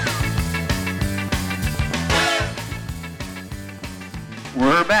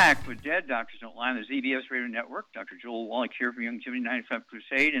 We're back with Dead Doctors Don't Lie on the ZBS Radio Network. Dr. Joel Wallach here from Youngevity 95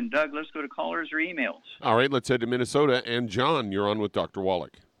 Crusade. And Doug, let's go to callers or emails. All right, let's head to Minnesota. And John, you're on with Dr.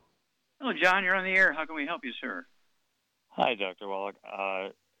 Wallach. Hello, John. You're on the air. How can we help you, sir? Hi, Dr. Wallach.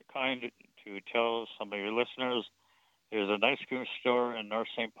 Kind to tell some of your listeners, there's an ice cream store in North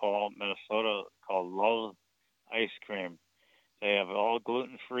St. Paul, Minnesota called Love Ice Cream. They have all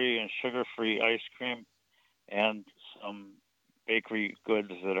gluten-free and sugar-free ice cream and some bakery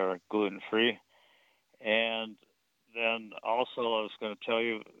goods that are gluten-free. And then also I was going to tell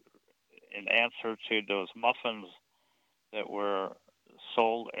you, in answer to those muffins that were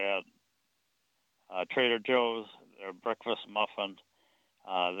sold at Trader Joe's, their breakfast muffin,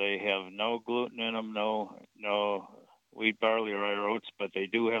 they have no gluten in them, no wheat, barley, or oats, but they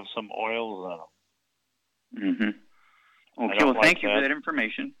do have some oils in them. Mm-hmm. Okay, well, thank you for that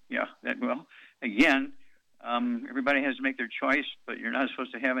information. Yeah, again, everybody has to make their choice, but you're not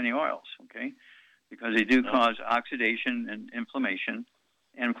supposed to have any oils, okay? Because they do cause oxidation and inflammation.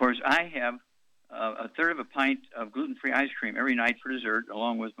 And, of course, I have a third of a pint of gluten-free ice cream every night for dessert,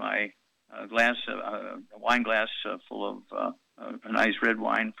 along with my a wine glass full of a nice red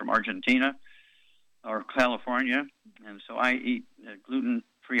wine from Argentina or California. And so I eat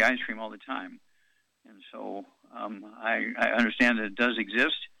gluten-free ice cream all the time. And so I understand that it does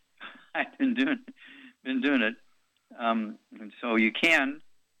exist. I've been doing it. And so you can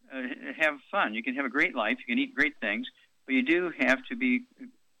have fun. You can have a great life. You can eat great things. But you do have to be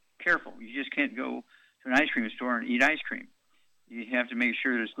careful. You just can't go to an ice cream store and eat ice cream. You have to make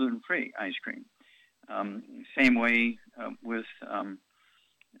sure there's gluten-free ice cream. Same way with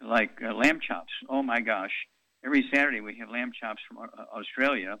lamb chops. Oh, my gosh. Every Saturday we have lamb chops from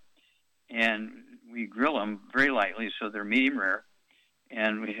Australia, and we grill them very lightly so they're medium rare.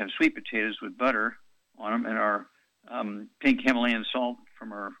 And we have sweet potatoes with butter on them and our pink Himalayan salt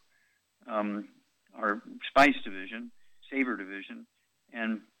from our spice division, savor division.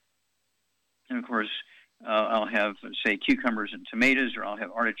 And of course, I'll have, say, cucumbers and tomatoes, or I'll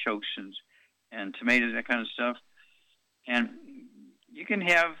have artichokes and tomatoes, that kind of stuff. And you can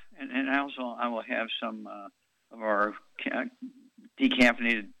have, and I will have some of our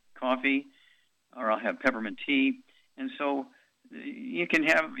decaffeinated coffee, or I'll have peppermint tea. And so you can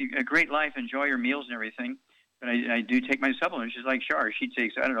have a great life, enjoy your meals and everything. But I do take my supplements, just like Shar. She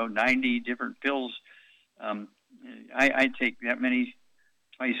takes, 90 different pills. I take that many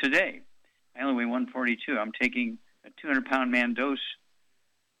twice a day. I only weigh 142. I'm taking a 200-pound man dose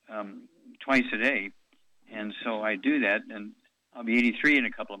twice a day. And so I do that, and I'll be 83 in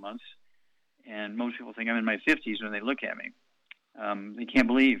a couple of months. And most people think I'm in my 50s when they look at me. They can't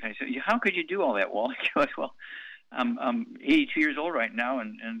believe. I said, how could you do all that, Walt? Well, I'm 82 years old right now,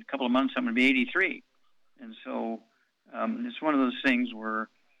 and in a couple of months I'm going to be 83. And so it's one of those things where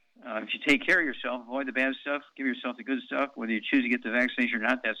if you take care of yourself, avoid the bad stuff, give yourself the good stuff, whether you choose to get the vaccination or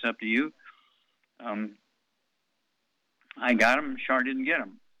not, that's up to you. I got them, Char didn't get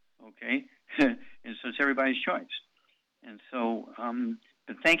them, okay? And so it's everybody's choice. And so,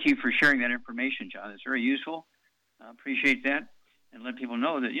 but thank you for sharing that information, John. It's very useful. I appreciate that. And let people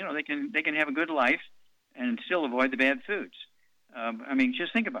know that, they can have a good life and still avoid the bad foods. I mean,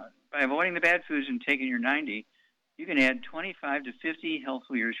 just think about it. By avoiding the bad foods and taking your 90, you can add 25 to 50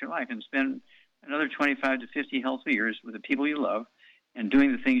 healthful years to your life and spend another 25 to 50 healthful years with the people you love and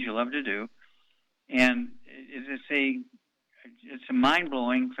doing the things you love to do. And it's a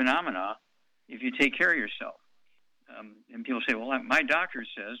mind-blowing phenomena if you take care of yourself. And people say, well, my doctor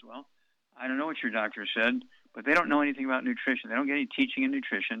says, well, I don't know what your doctor said, but they don't know anything about nutrition. They don't get any teaching in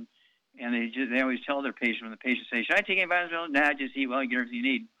nutrition. And they always tell their patient, when the patient says, should I take any vitamins? Nah, just eat well, you get everything you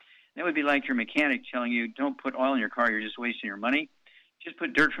need. That would be like your mechanic telling you, don't put oil in your car, you're just wasting your money. Just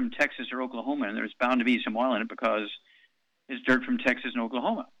put dirt from Texas or Oklahoma, and there's bound to be some oil in it because it's dirt from Texas and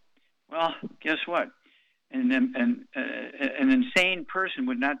Oklahoma. Well, guess what? An insane person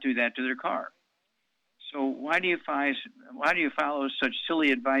would not do that to their car. So why do you follow such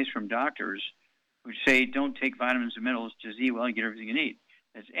silly advice from doctors who say don't take vitamins and minerals, just eat well and get everything you need?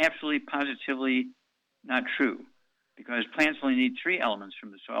 That's absolutely, positively not true, because plants only need 3 elements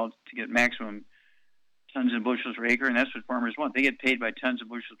from the soil to get maximum tons and bushels per acre, and that's what farmers want. They get paid by tons of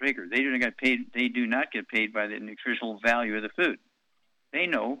bushels per acre. They do not get paid by the nutritional value of the food. They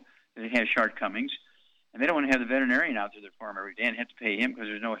know that it has shortcomings, and they don't want to have the veterinarian out to their farm every day and have to pay him because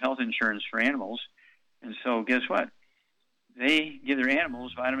there's no health insurance for animals. And so guess what? They give their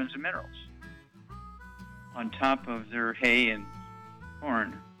animals vitamins and minerals on top of their hay and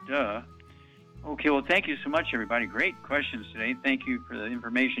corn. Duh. Okay, well, thank you so much, everybody. Great questions today. Thank you for the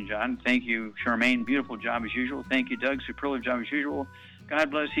information, John. Thank you, Charmaine. Beautiful job as usual. Thank you, Doug. Superlative job as usual.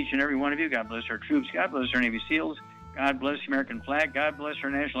 God bless each and every one of you. God bless our troops. God bless our Navy SEALs. God bless the American flag. God bless our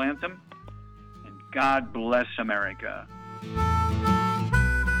national anthem. And God bless America.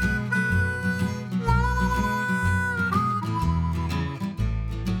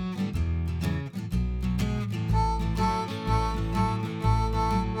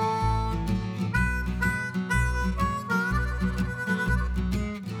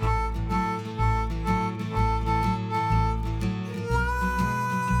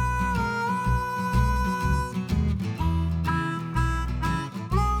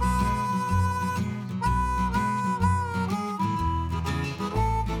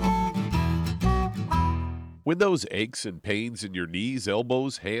 When those aches and pains in your knees,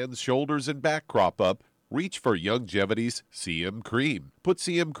 elbows, hands, shoulders, and back crop up, reach for Youngevity's CM Cream. Put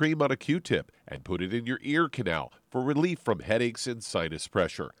CM Cream on a Q-tip and put it in your ear canal for relief from headaches and sinus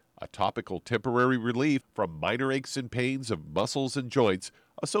pressure. A topical temporary relief from minor aches and pains of muscles and joints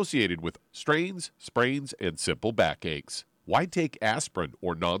associated with strains, sprains, and simple backaches. Why take aspirin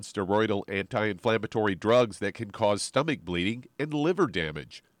or non-steroidal anti-inflammatory drugs that can cause stomach bleeding and liver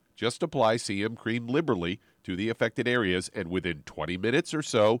damage? Just apply CM Cream liberally to the affected areas, and within 20 minutes or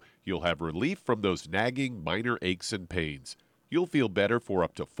so, you'll have relief from those nagging minor aches and pains. You'll feel better for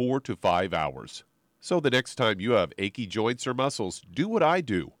up to 4 to 5 hours. So the next time you have achy joints or muscles, do what I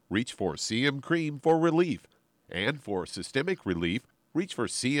do. Reach for CM Cream for relief. And for systemic relief, reach for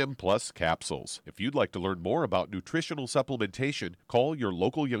CM Plus capsules. If you'd like to learn more about nutritional supplementation, call your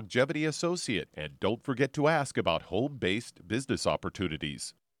local Youngevity associate, and don't forget to ask about home-based business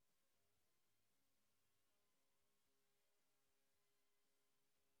opportunities.